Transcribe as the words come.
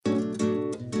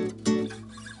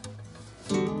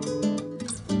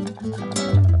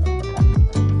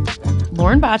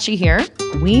Lauren Bocci here.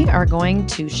 We are going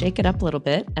to shake it up a little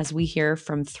bit as we hear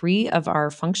from 3 of our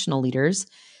functional leaders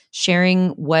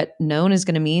sharing what known is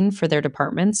going to mean for their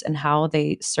departments and how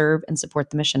they serve and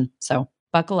support the mission. So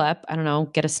buckle up. I don't know,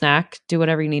 get a snack, do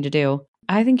whatever you need to do.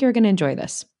 I think you're going to enjoy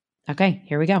this. Okay,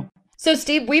 here we go. So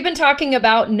Steve, we've been talking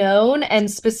about known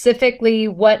and specifically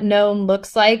what known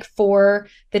looks like for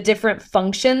the different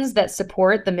functions that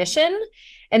support the mission.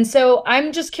 And so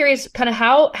I'm just curious, kind of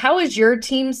how is your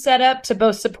team set up to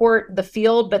both support the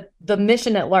field, but the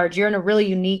mission at large? You're in a really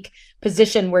unique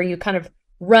position where you kind of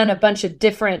run a bunch of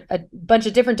different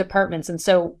departments. And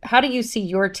so how do you see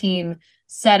your team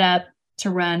set up to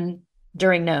run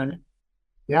during known?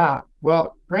 Yeah,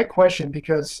 well, great question,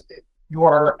 because you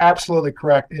are absolutely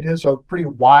correct. It is a pretty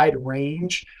wide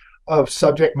range of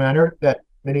subject matter that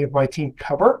many of my team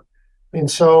cover.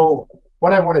 And so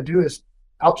what I want to do is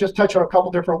I'll just touch on a couple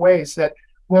different ways that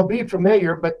will be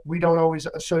familiar, but we don't always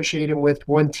associate them with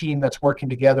one team that's working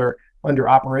together under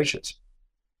operations.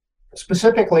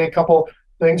 Specifically, a couple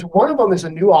things. One of them is a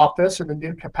new office and a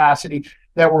new capacity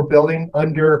that we're building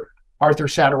under Arthur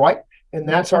Satterwhite, and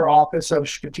that's our Office of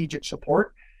Strategic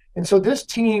Support. And so this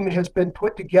team has been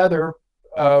put together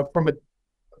from a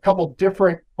couple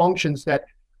different functions that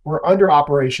were under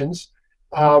operations,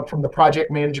 from the project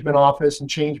management office and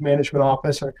change management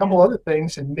office and a couple other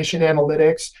things, and mission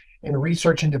analytics and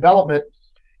research and development.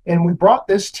 And we brought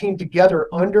this team together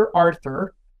under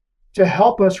Arthur to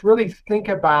help us really think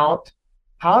about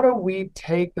how do we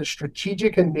take the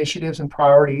strategic initiatives and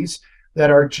priorities that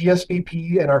our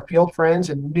GSVP and our field friends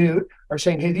and Newt are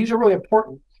saying, hey, these are really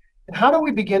important. And how do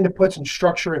we begin to put some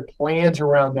structure and plans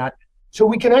around that so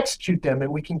we can execute them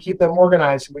and we can keep them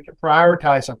organized and we can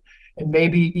prioritize them and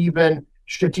maybe even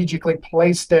strategically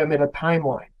place them in a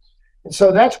timeline. And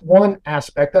so that's one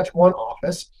aspect, that's one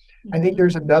office. I think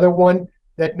there's another one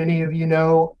that many of you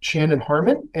know, Shannon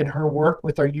Harmon, and her work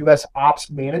with our U.S. ops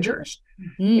managers.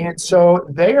 And so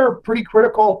they are pretty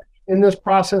critical in this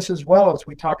process as well as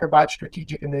we talk about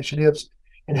strategic initiatives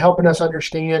and helping us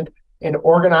understand and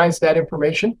organize that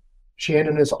information.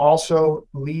 Shannon is also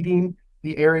leading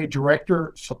the area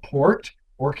director support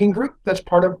working group that's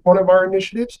part of one of our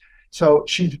initiatives. So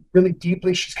she's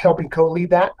helping co-lead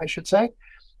that, I should say.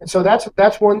 And so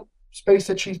that's one space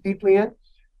that she's deeply in.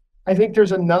 I think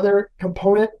there's another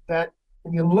component that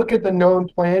when you look at the known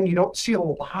plan, you don't see a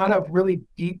lot of really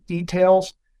deep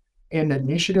details and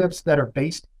initiatives that are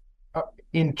based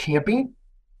in camping.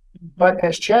 But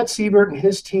as Chad Siebert and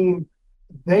his team,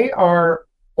 they are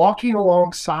walking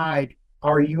alongside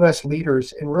our U.S.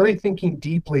 leaders and really thinking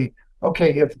deeply,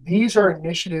 okay, if these are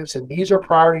initiatives and these are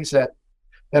priorities that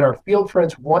our field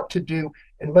friends want to do,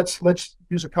 and let's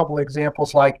use a couple of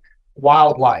examples like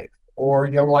wildlife or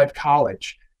Young Life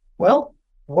College. Well,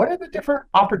 what are the different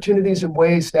opportunities and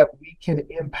ways that we can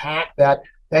impact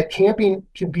that camping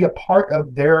can be a part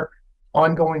of their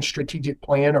ongoing strategic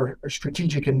plan or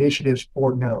strategic initiatives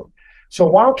for known? So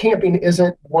while camping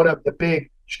isn't one of the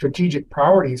big strategic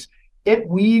priorities, it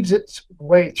weaves its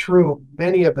way through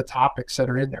many of the topics that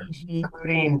are in there,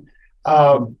 including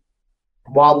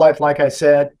wildlife, like I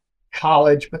said,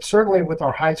 college, but certainly with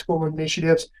our high school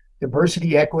initiatives,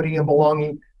 diversity, equity, and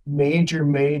belonging,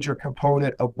 major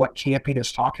component of what camping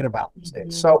is talking about these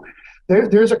days. So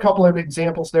there's a couple of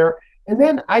examples there. And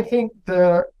then I think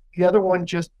the other one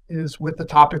just is with the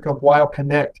topic of Wild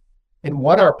Connect and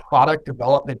what our product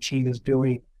development team is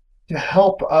doing to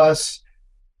help us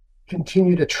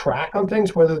continue to track on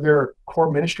things, whether they're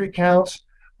core ministry counts,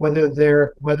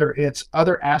 whether it's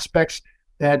other aspects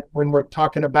that when we're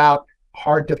talking about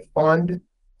hard to fund,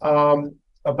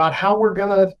 about how we're going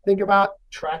to think about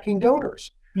tracking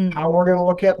donors, how we're going to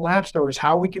look at lapse donors,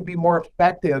 how we can be more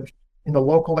effective in the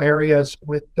local areas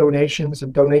with donations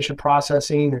and donation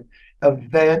processing and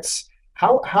events.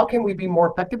 How can we be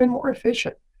more effective and more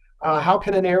efficient? How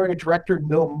can an area director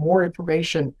know more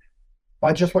information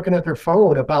by just looking at their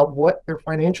phone about what their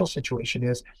financial situation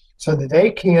is so that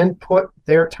they can put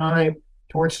their time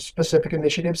towards specific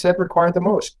initiatives that require the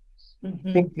most?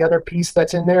 I think the other piece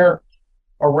that's in there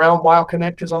around Wild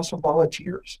Connect is also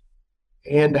volunteers.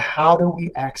 And how do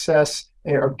we access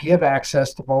or give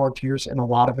access to volunteers and a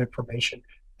lot of information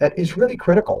that is really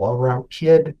critical around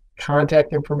kid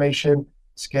contact information,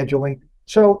 scheduling.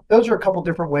 So those are a couple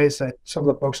different ways that some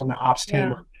of the folks on the ops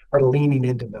team are leaning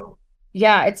into known.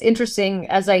 Yeah, it's interesting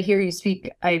as I hear you speak,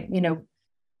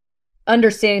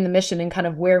 understanding the mission and kind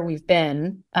of where we've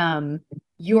been,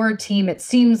 your team, it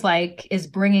seems like, is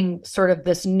bringing sort of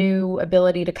this new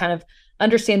ability to kind of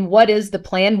understand what is the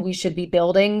plan we should be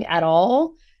building at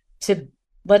all, to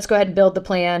let's go ahead and build the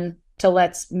plan, to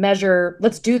let's measure,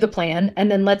 let's do the plan, and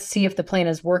then let's see if the plan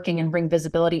is working and bring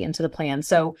visibility into the plan.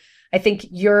 So I think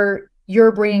you're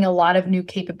bringing a lot of new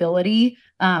capability,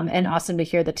 and awesome to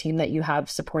hear the team that you have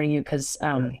supporting you, because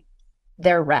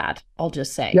they're rad, I'll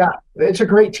just say. Yeah, it's a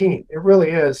great team. It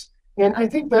really is. And I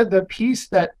think that the piece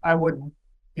that I would,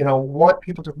 want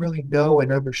people to really know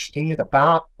and understand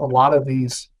about a lot of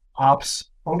these ops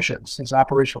functions, these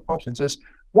operational functions, is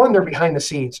one, they're behind the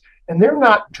scenes and they're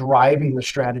not driving the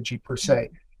strategy per se,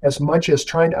 as much as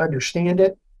trying to understand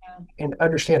it and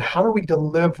understand how do we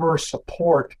deliver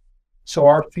support so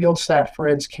our field staff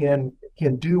friends can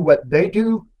do what they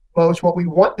do most, what we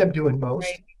want them doing most,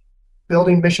 Right.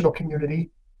 building missional community,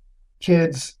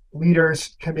 kids,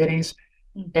 leaders, committees.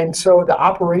 And so the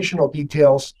operational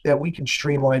details that we can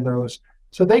streamline those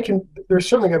so they're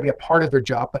certainly going to be a part of their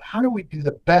job, but how do we do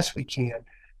the best we can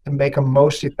to make them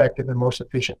most effective and most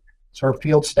efficient so our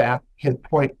field staff can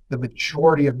point the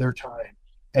majority of their time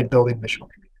at building missional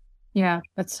community? Yeah,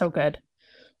 that's so good.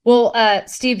 Well,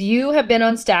 Steve, you have been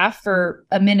on staff for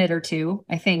a minute or two,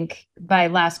 I think, by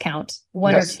last count,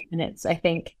 one Yes. or 2 minutes, I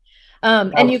think.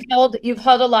 And you've held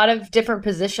a lot of different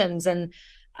positions, and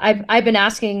I've been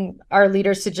asking our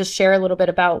leaders to just share a little bit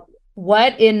about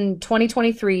what in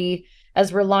 2023,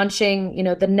 as we're launching,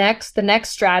 the next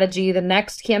strategy, the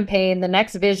next campaign, the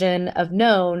next vision of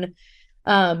Known,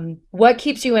 what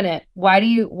keeps you in it? Why do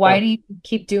you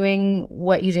keep doing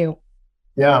what you do?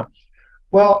 Yeah.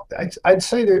 Well, I'd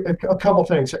say there are a couple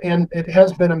things, and it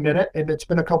has been a minute, and it's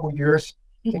been a couple years.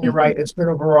 And you're right; it's been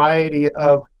a variety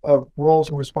of roles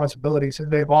and responsibilities,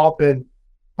 and they've all been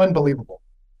unbelievable.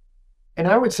 And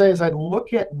I would say, as I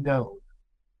look at Known,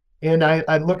 and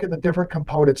I look at the different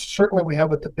components, certainly we have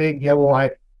with the big Young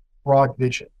Life broad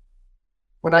vision.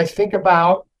 When I think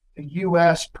about the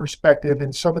U.S. perspective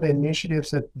and some of the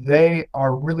initiatives that they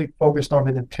are really focused on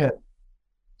in intent,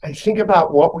 I think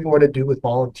about what we want to do with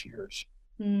volunteers.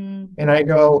 And I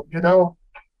go,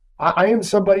 I am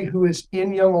somebody who is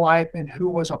in Young Life and who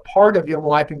was a part of Young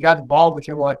Life and got involved with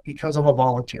Young Life because of a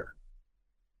volunteer.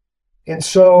 And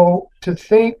so to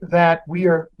think that we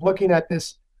are looking at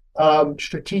this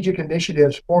strategic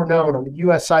initiatives for Known on the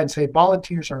U.S. side and say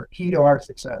volunteers are key to our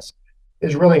success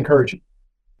is really encouraging.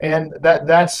 And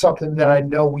that's something that I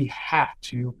know we have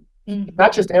to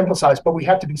not just emphasize, but we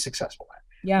have to be successful at.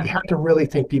 Yeah. We have to really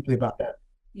think deeply about that.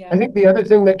 Yeah. I think the other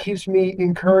thing that keeps me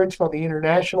encouraged on the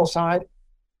international side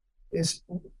is,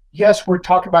 yes, we're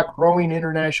talking about growing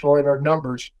international in our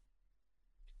numbers,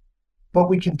 but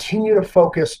we continue to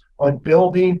focus on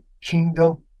building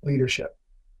kingdom leadership,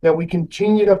 that we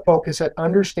continue to focus at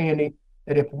understanding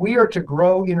that if we are to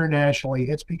grow internationally,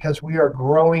 it's because we are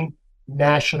growing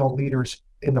national leaders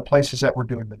in the places that we're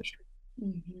doing ministry.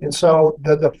 And so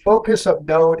the focus of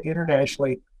Known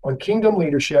internationally on kingdom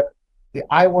leadership, the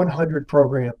I-100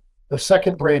 program, the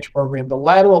second branch program, the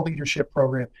lateral leadership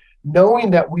program,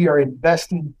 knowing that we are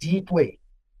investing deeply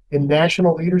in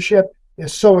national leadership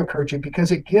is so encouraging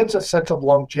because it gives a sense of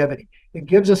longevity. It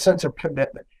gives a sense of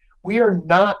commitment. We are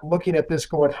not looking at this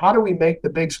going, how do we make the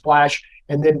big splash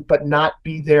but not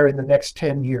be there in the next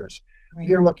 10 years?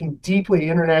 We are looking deeply,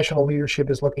 international leadership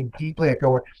is looking deeply at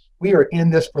going, we are in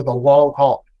this for the long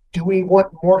haul. Do we want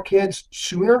more kids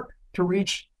sooner to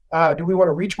reach? Do we want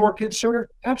to reach more kids sooner?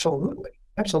 Absolutely.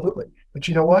 Absolutely. But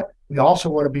you know what? We also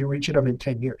want to be reaching them in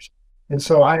 10 years. And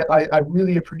so I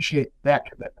really appreciate that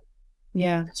commitment.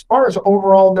 Yeah. As far as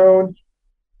overall Known,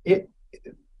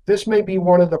 this may be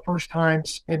one of the first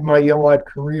times in my Young Life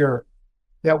career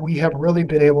that we have really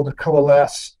been able to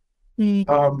coalesce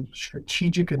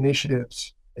strategic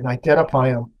initiatives and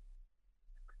identify them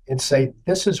and say,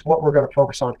 this is what we're going to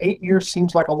focus on. 8 years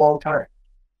seems like a long time.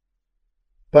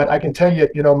 But I can tell you,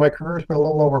 my career has been a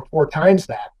little over 4 times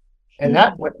that. And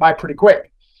that went by pretty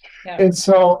quick. Yeah. And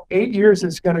so 8 years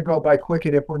is going to go by quick.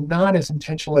 And if we're not as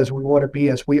intentional as we want to be,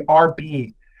 as we are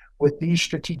being with these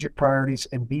strategic priorities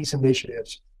and these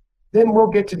initiatives, then we'll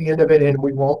get to the end of it and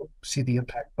we won't see the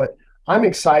impact. But I'm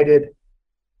excited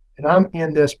and I'm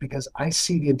in this because I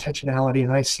see the intentionality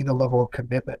and I see the level of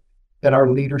commitment that our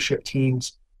leadership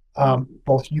teams,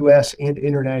 both U.S. and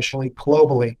internationally,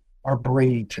 globally, are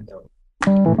bringing to Known.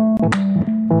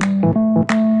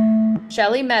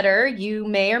 Shelley Meador, you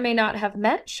may or may not have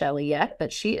met Shelley yet,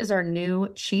 but she is our new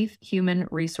Chief Human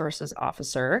Resources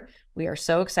Officer. We are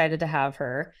so excited to have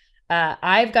her.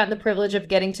 I've gotten the privilege of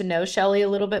getting to know Shelley a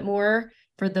little bit more.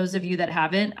 For those of you that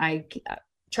haven't,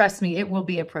 trust me, it will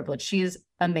be a privilege. She is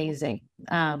amazing.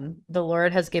 The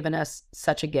Lord has given us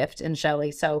such a gift in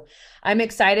Shelley. So I'm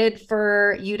excited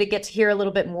for you to get to hear a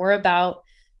little bit more about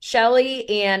Shelley.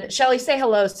 And Shelley, say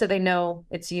hello so they know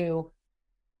it's you.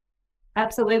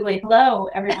 Absolutely. Hello,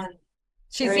 everyone.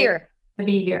 She's Great here. to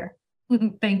be here.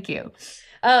 Thank you.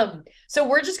 So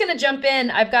we're just going to jump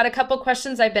in. I've got a couple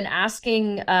questions I've been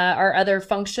asking our other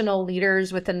functional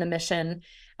leaders within the mission,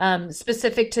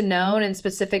 specific to known and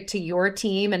specific to your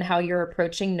team and how you're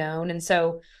approaching known. And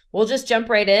so we'll just jump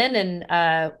right in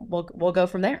and we'll go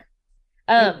from there.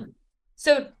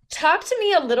 So talk to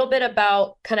me a little bit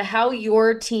about kind of how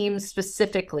your team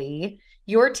specifically,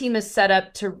 your team is set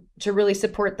up to really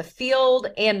support the field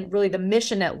and really the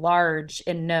mission at large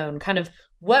in known. Kind of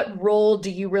what role do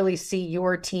you really see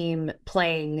your team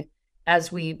playing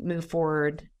as we move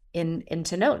forward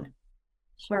into known?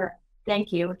 Sure.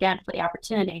 Thank you again for the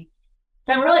opportunity.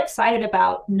 So I'm really excited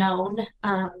about known.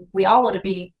 We all want to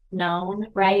be known,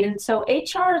 right? And so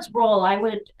HR's role, I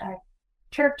would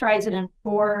characterize it in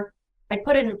I'd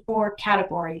put it in 4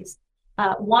 categories.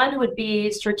 1 would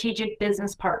be strategic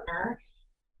business partner,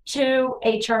 2,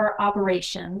 HR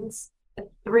operations,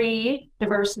 3,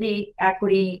 diversity,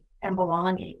 equity, and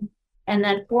belonging, and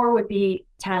then 4 would be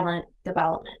talent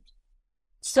development.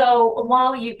 So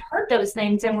while you've heard those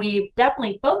things, and we've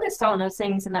definitely focused on those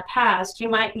things in the past, you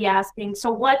might be asking,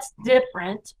 so what's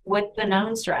different with the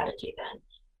known strategy then?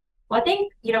 Well, I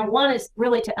think, 1 is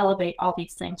really to elevate all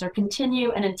these things or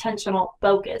continue an intentional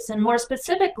focus. And more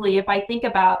specifically, if I think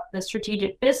about the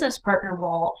strategic business partner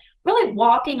role, really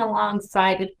walking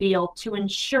alongside the field to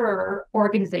ensure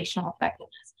organizational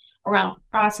effectiveness around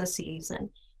processes and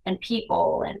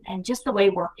people and just the way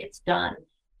work gets done.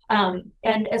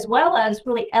 And as well as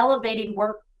really elevating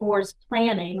workforce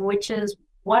planning, which is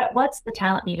what's the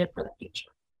talent needed for the future.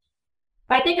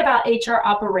 If I think about HR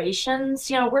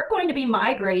operations, we're going to be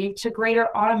migrating to greater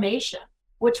automation,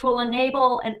 which will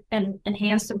enable an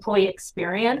enhanced employee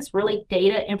experience, really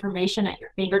data information at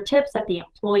your fingertips that the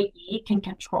employee can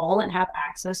control and have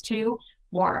access to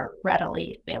more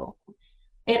readily available.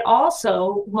 It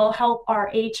also will help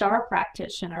our HR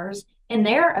practitioners in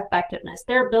their effectiveness,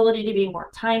 their ability to be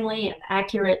more timely and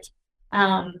accurate,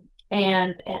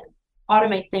 and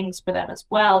automate things for them as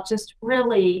well, just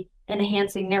really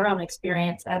enhancing their own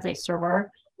experience as they serve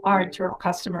our internal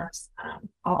customers,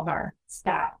 all of our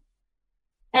staff.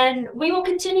 And we will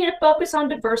continue to focus on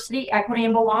diversity, equity,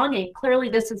 and belonging. Clearly,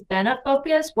 this has been a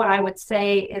focus. What I would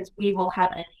say is we will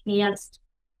have an enhanced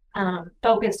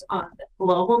focus on the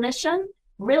global mission,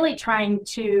 really trying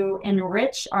to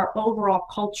enrich our overall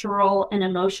cultural and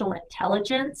emotional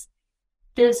intelligence.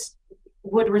 This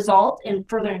would result in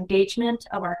further engagement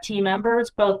of our team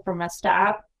members, both from a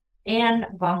staff and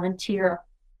volunteer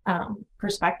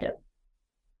perspective.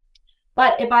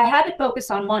 But if I had to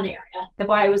focus on one area, if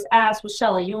I was asked, well,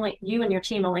 Shelley, you and your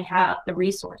team only have the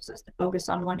resources to focus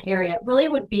on one area, it really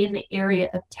would be in the area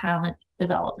of talent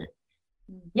development.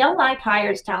 Young Life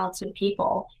hires talented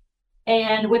people.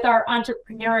 And with our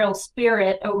entrepreneurial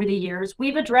spirit over the years,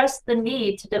 we've addressed the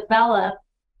need to develop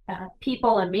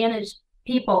people and manage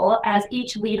people as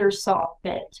each leader saw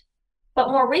fit. But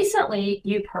more recently,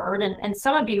 you've heard, and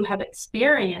some of you have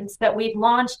experienced, that we've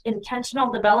launched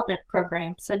intentional development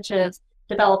programs such as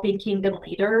Developing Kingdom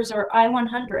Leaders or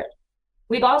I-100.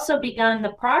 We've also begun the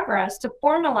progress to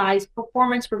formalize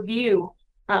performance review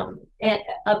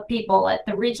of people at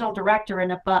the regional director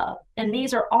and above. And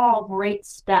these are all great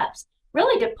steps,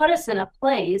 really to put us in a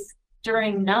place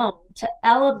during known to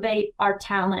elevate our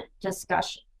talent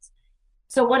discussions.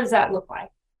 So what does that look like?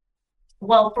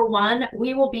 Well, for one,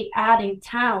 we will be adding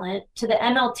talent to the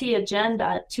MLT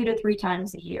agenda 2 to 3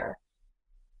 times a year.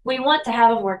 We want to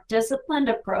have a more disciplined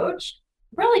approach,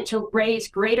 really to raise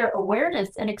greater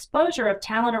awareness and exposure of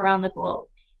talent around the globe,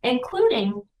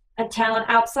 including a talent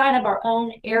outside of our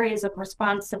own areas of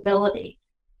responsibility.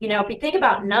 If you think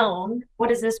about known, what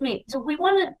does this mean? So we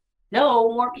want to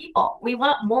know more people. We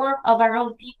want more of our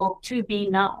own people to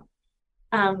be known.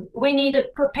 We need to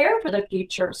prepare for the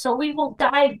future. So we will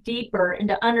dive deeper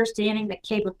into understanding the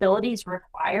capabilities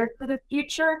required for the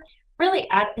future, really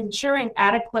ensuring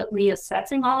adequately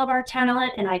assessing all of our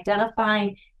talent and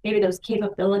identifying maybe those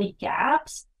capability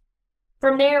gaps.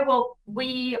 From there,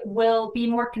 we will be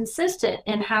more consistent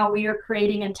in how we are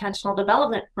creating intentional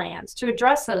development plans to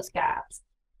address those gaps.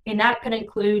 And that could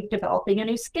include developing a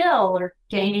new skill or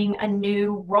gaining a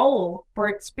new role for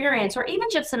experience, or even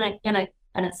just in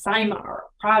an assignment or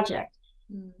a project.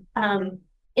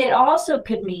 It also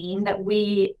could mean that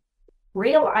we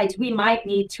realize we might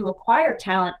need to acquire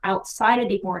talent outside of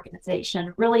the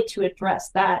organization, really to address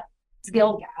that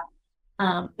skill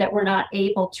gap that we're not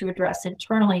able to address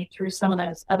internally through some of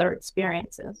those other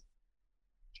experiences.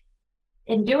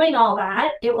 In doing all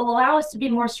that, it will allow us to be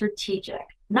more strategic,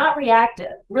 not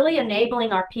reactive, really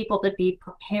enabling our people to be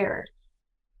prepared.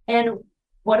 And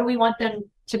what do we want them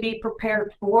to be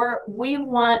prepared for. We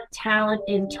want talent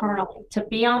internally to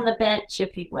be on the bench,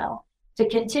 if you will, to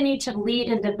continue to lead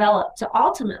and develop, to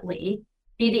ultimately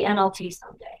be the MLT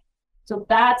someday. So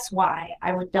that's why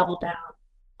I would double down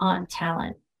on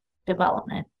talent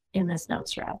development in this known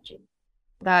strategy.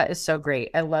 That is so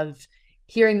great. I love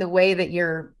hearing the way that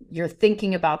you're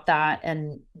thinking about that,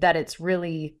 and that it's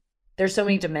really, there's so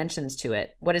many dimensions to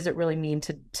it. What does it really mean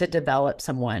to develop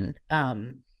someone?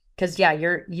 Because yeah,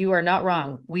 you are not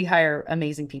wrong. We hire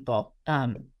amazing people.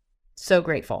 So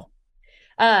grateful.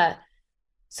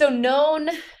 So known,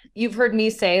 you've heard me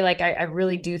say, like, I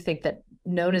really do think that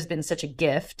known has been such a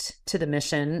gift to the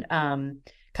mission,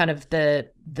 kind of the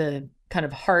kind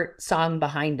of heart song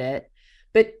behind it.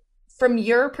 But from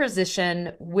your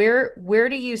position, where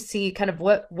do you see kind of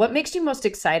what makes you most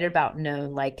excited about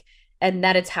known, like, and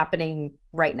that it's happening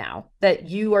right now, that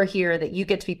you are here, that you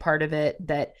get to be part of it,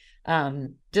 that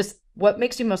just what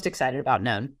makes you most excited about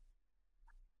known?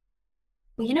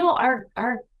 Well,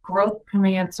 our growth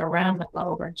plans around the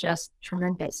globe are just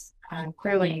tremendous.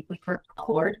 Clearly, we've heard the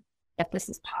Lord that this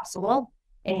is possible,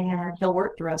 and He'll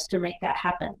work through us to make that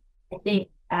happen. I think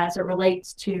as it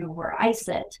relates to where I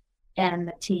sit and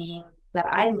the team that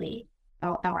I lead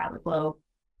around the globe,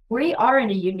 we are in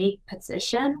a unique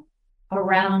position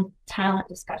around talent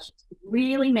discussions,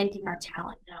 really making our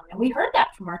talent known. And we heard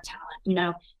that from our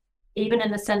talent, even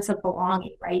in the sense of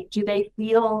belonging, right? Do they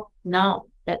feel known,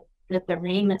 that their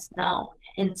name is known?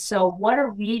 And so what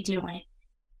are we doing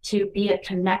to be a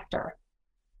connector,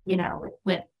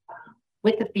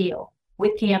 with the field,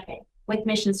 with camping, with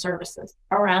mission services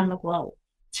around the globe,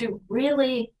 to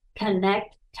really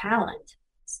connect talent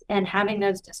and having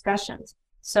those discussions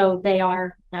so they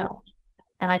are known?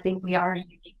 And I think we are in a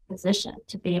unique position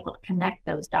to be able to connect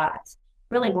those dots,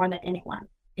 really more than anyone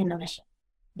in the mission.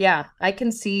 Yeah, I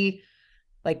can see,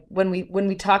 like, when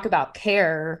we talk about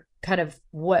care, kind of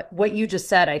what you just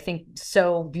said, I think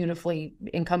so beautifully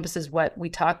encompasses what we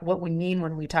mean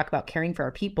when we talk about caring for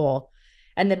our people,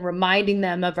 and then reminding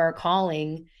them of our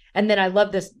calling. And then I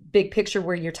love this big picture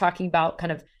where you're talking about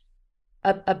kind of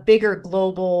a bigger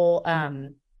global,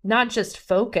 not just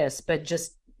focus, but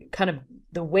just kind of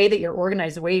the way that you're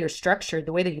organized, the way you're structured,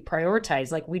 the way that you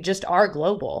prioritize. Like, we just are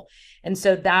global. And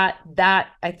so that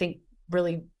I think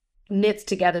really knits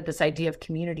together this idea of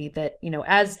community, that,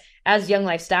 as Young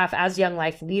Life staff, as Young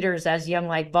Life leaders, as Young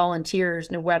Life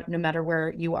volunteers, no matter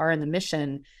where you are in the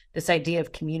mission, this idea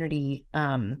of community,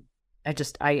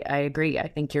 I agree. I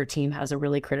think your team has a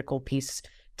really critical piece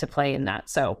to play in that.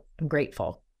 So I'm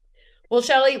grateful. Well,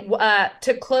 Shelley,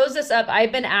 to close this up,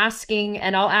 I've been asking,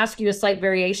 and I'll ask you a slight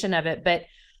variation of it, but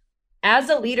as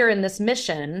a leader in this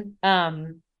mission,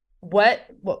 what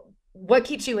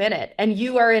keeps you in it? And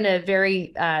you are in a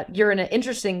very, you're in an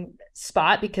interesting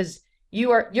spot because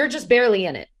you're just barely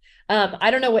in it.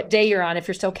 I don't know what day you're on, if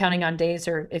you're still counting on days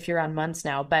or if you're on months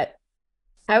now, but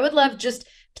I would love just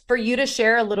for you to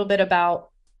share a little bit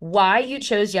about why you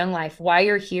chose Young Life, why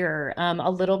you're here,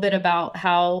 a little bit about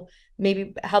how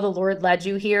the Lord led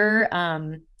you here,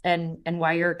 and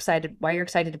why you're excited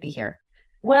to be here.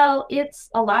 Well, it's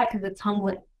a lot because it's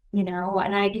humbling,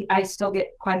 and I still get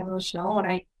quite emotional when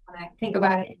I think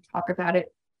about it and talk about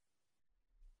it.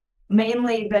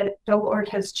 Mainly that the Lord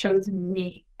has chosen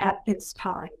me at this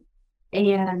time.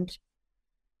 And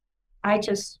I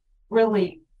just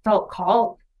really felt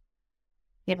called,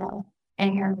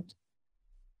 and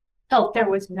felt there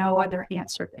was no other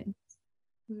answer than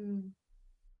this.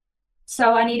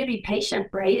 So I need to be patient,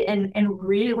 right? And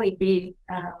really be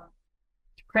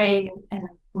praying and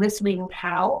listening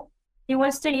how He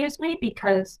wants to use me,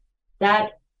 because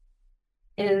that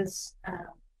is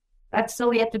that's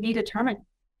still yet to be determined,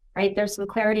 right? There's some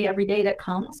clarity every day that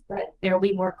comes, but there will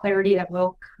be more clarity that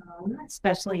will come,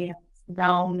 especially in this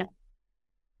known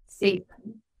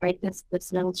season, right?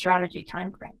 This known strategy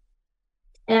time frame.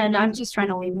 And I'm just trying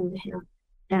to lean into Him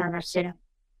and understand,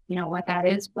 what that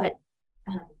is, but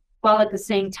while at the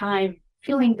same time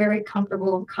feeling very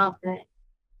comfortable and confident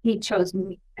He chose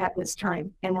me at this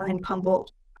time, and I'm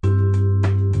humbled.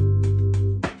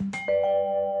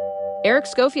 Eric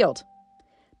Scofield,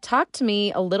 talk to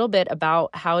me a little bit about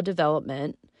how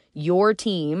development, your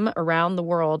team around the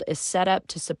world, is set up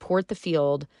to support the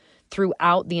field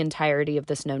throughout the entirety of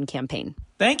this known campaign.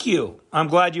 Thank you. I'm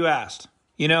glad you asked.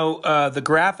 The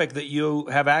graphic that you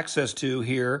have access to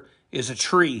here is a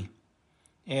tree.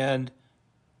 And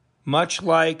much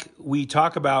like we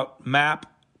talk about map,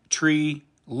 tree,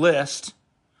 list,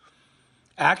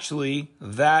 actually,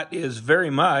 that is very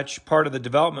much part of the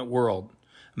development world.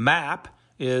 Map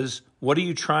is, what are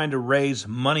you trying to raise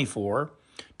money for?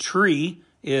 Tree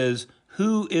is,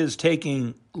 who is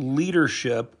taking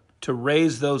leadership to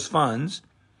raise those funds,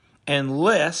 and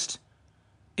list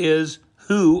is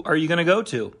who are you going to go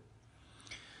to.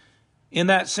 In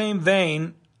that same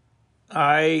vein,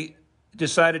 I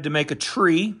decided to make a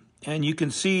tree, and you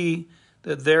can see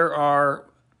that there are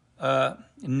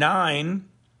 9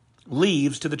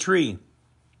 leaves to the tree.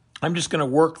 I'm just going to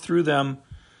work through them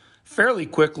fairly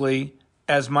quickly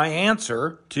as my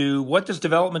answer to what does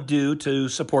development do to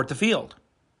support the field.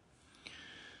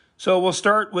 So we'll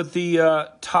start with the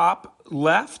top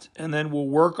left, and then we'll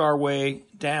work our way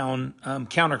down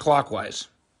counterclockwise.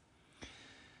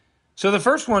 So the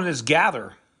first one is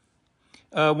gather.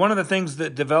 One of the things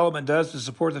that development does to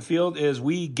support the field is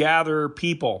we gather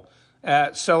people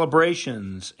at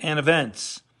celebrations and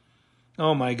events.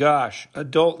 Oh my gosh,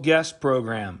 adult guest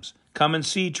programs, come and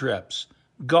see trips,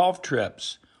 golf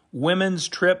trips, women's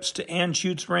trips to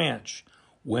Anschutz Ranch,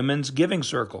 women's giving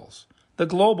circles, the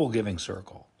global giving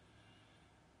circle,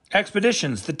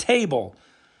 expeditions, the table,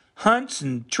 hunts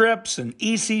and trips and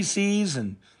ECCs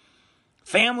and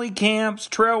family camps,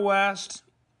 Trail West.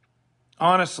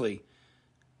 Honestly,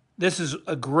 this is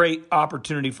a great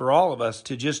opportunity for all of us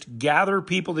to just gather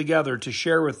people together to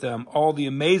share with them all the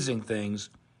amazing things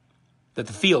that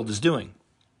the field is doing.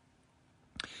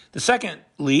 The second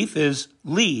leaf is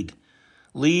lead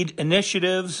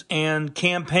initiatives and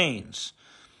campaigns.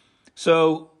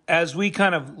 So as we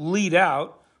kind of lead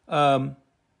out,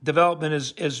 development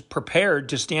is prepared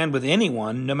to stand with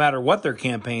anyone, no matter what their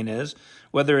campaign is,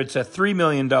 whether it's a $3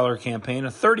 million campaign,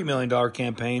 a $30 million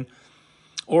campaign,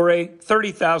 or a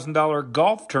 $30,000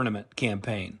 golf tournament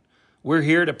campaign. We're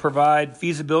here to provide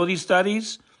feasibility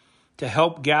studies, to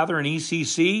help gather an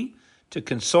ECC, to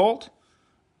consult,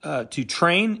 to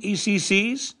train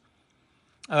ECCs.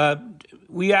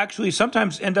 We actually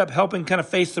sometimes end up helping kind of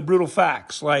face the brutal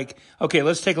facts, like, okay,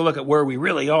 let's take a look at where we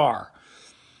really are.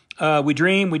 We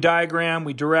dream, we diagram,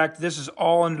 we direct. This is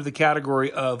all under the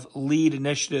category of lead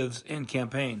initiatives and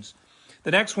campaigns.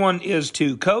 The next one is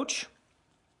to coach.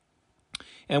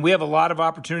 And we have a lot of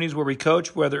opportunities where we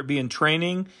coach, whether it be in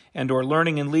training and or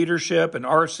learning and leadership and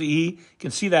RCE. You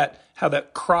can see that how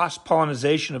that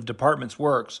cross-pollination of departments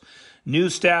works. New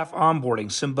staff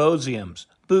onboarding, symposiums,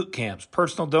 boot camps,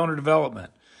 personal donor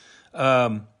development,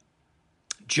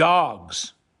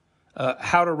 jogs,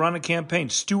 how to run a campaign,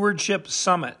 stewardship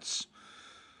summits.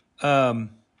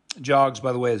 Jogs,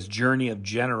 by the way, is Journey of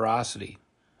Generosity.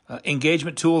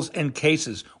 Engagement tools and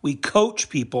cases. We coach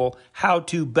people how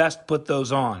to best put those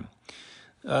on.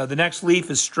 The next leaf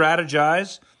is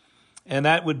strategize, and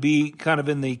that would be kind of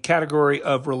in the category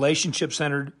of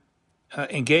relationship-centered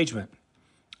engagement.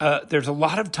 There's a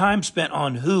lot of time spent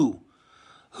on who.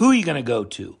 Who are you going to go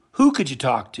to? Who could you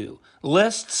talk to?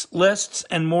 Lists,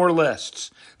 and more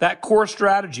lists. That core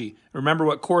strategy. Remember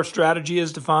what core strategy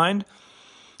is defined?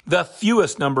 The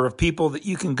fewest number of people that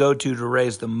you can go to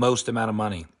raise the most amount of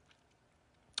money.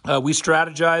 We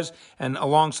strategize, and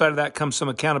alongside of that comes some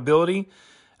accountability.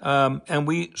 And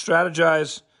we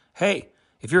strategize, hey,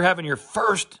 if you're having your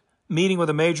first meeting with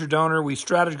a major donor, we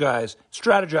strategize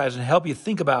and help you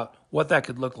think about what that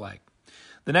could look like.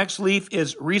 The next leaf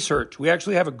is research. We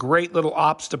actually have a great little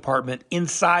ops department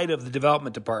inside of the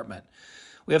development department.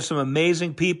 We have some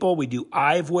amazing people. We do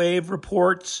IVE-WAVE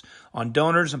reports on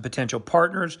donors and potential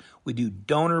partners. We do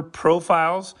donor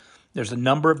profiles. There's a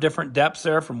number of different depths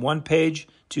there, from 1 page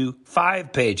to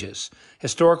 5 pages.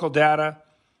 Historical data,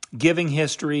 giving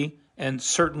history, and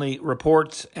certainly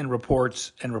reports and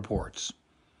reports and reports.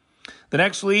 The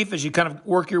next leaf, as you kind of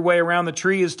work your way around the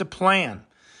tree, is to plan.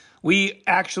 We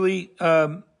actually,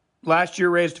 last year,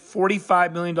 raised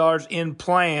 $45 million in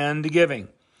planned giving.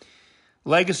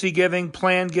 Legacy giving,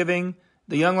 planned giving,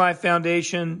 the Young Life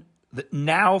Foundation, the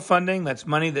NOW funding, that's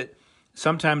money that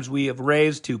sometimes we have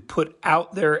raised to put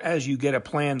out there as you get a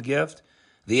planned gift.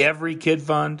 The Every Kid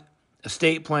Fund,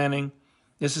 estate planning.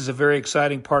 This is a very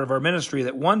exciting part of our ministry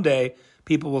that one day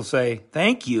people will say,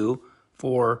 thank you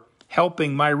for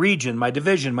helping my region, my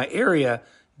division, my area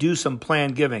do some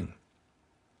planned giving.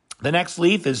 The next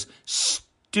leaf is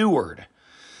steward.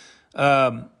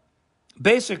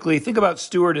 Basically, think about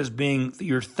steward as being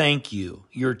your thank you.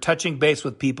 You're touching base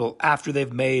with people after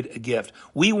they've made a gift.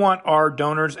 We want our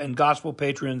donors and gospel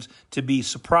patrons to be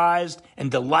surprised and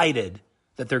delighted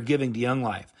that they're giving to Young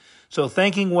Life. So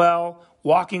thanking well,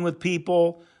 walking with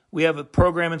people. We have a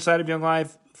program inside of Young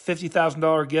Life,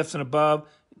 $50,000 gifts and above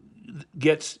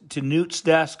gets to Newt's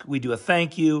desk. We do a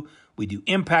thank you. We do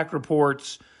impact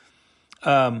reports.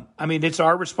 It's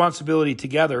our responsibility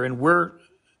together, and we're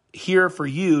here for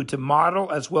you to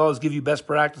model as well as give you best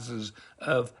practices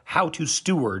of how to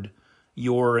steward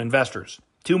your investors.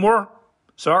 2 more,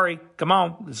 Sorry. Come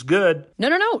on. It's good.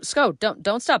 No. Sco,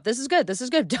 don't stop. This is good.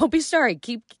 Don't be sorry.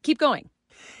 Keep going.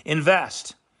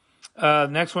 Invest.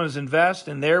 Next one is invest.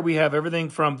 And there we have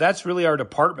everything from, that's really our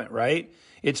department, right?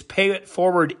 It's pay it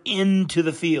forward into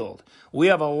the field. We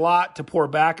have a lot to pour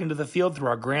back into the field through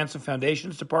our grants and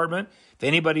foundations department. If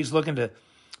anybody's looking to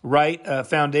write a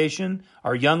foundation,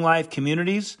 our Young Life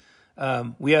communities,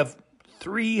 we have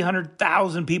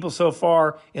 300,000 people so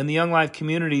far in the Young Life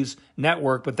Communities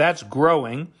network, but that's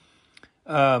growing.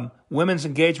 Women's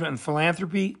engagement and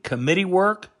philanthropy, committee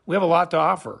work. We have a lot to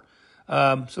offer.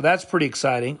 So that's pretty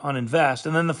exciting on invest.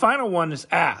 And then the final one is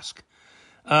ask.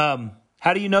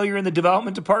 How do you know you're in the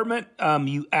development department?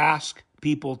 You ask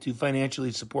people to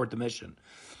financially support the mission.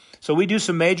 So we do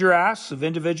some major asks of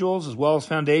individuals as well as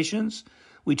foundations.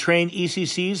 We train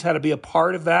ECCs how to be a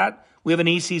part of that. We have an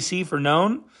ECC for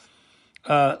Known.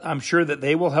 I'm sure that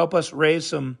they will help us raise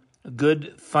some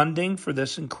good funding for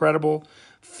this incredible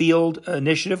field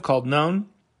initiative called Known.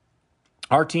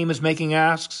 Our team is making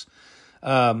asks.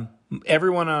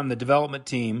 Everyone on the development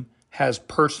team has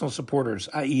personal supporters,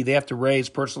 i.e. they have to raise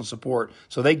personal support,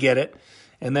 so they get it.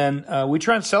 And then we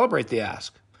try and celebrate the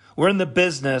ask. We're in the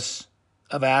business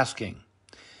of asking.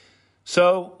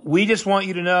 So we just want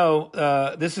you to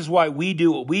know this is why we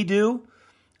do what we do,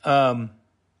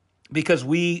 because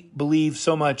we believe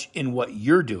so much in what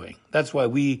you're doing. That's why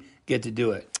we get to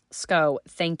do it. Sco,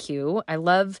 thank you. I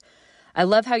love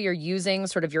how you're using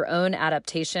sort of your own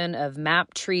adaptation of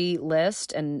map tree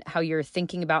list and how you're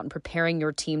thinking about and preparing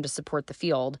your team to support the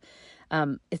field.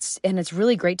 It's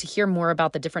really great to hear more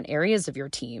about the different areas of your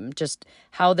team, just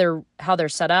how they're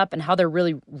set up and how they're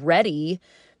really ready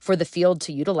for the field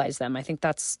to utilize them. I think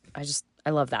I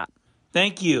love that.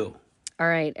 Thank you. All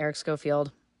right, Eric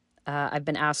Scofield. I've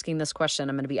been asking this question.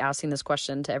 I'm going to be asking this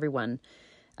question to everyone.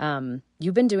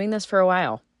 You've been doing this for a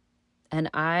while, and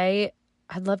I'd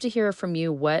love to hear from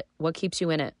you. What keeps you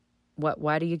in it?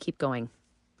 Why do you keep going?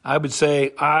 I would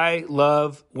say I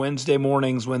love Wednesday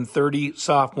mornings when 30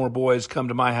 sophomore boys come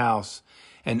to my house.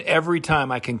 And every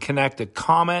time I can connect a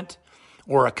comment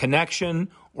or a connection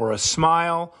or a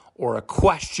smile or a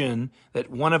question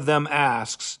that one of them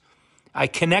asks, I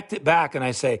connect it back and I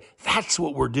say, that's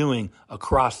what we're doing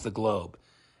across the globe.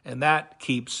 And that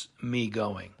keeps me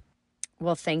going.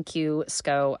 Well, thank you,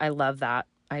 Sco. I love that.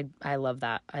 I love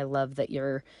that. I love that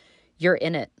you're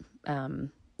in it.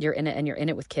 You're in it and you're in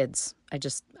it with kids.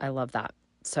 I love that.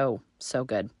 So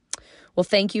good. Well,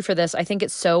 thank you for this. I think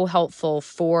it's so helpful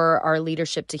for our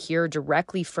leadership to hear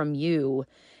directly from you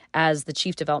as the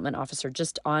Chief Development Officer,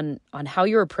 just on how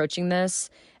you're approaching this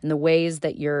and the ways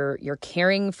that you're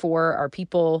caring for our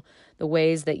people, the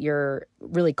ways that you're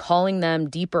really calling them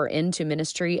deeper into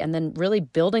ministry, and then really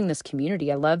building this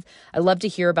community. I love to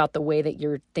hear about the way that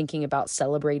you're thinking about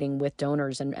celebrating with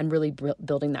donors and really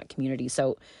building that community.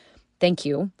 So thank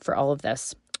you for all of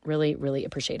this. Really, really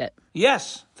appreciate it.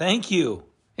 Yes, thank you.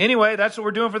 Anyway, that's what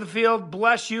we're doing for the field.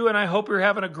 Bless you, and I hope you're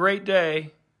having a great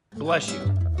day. Bless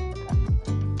you.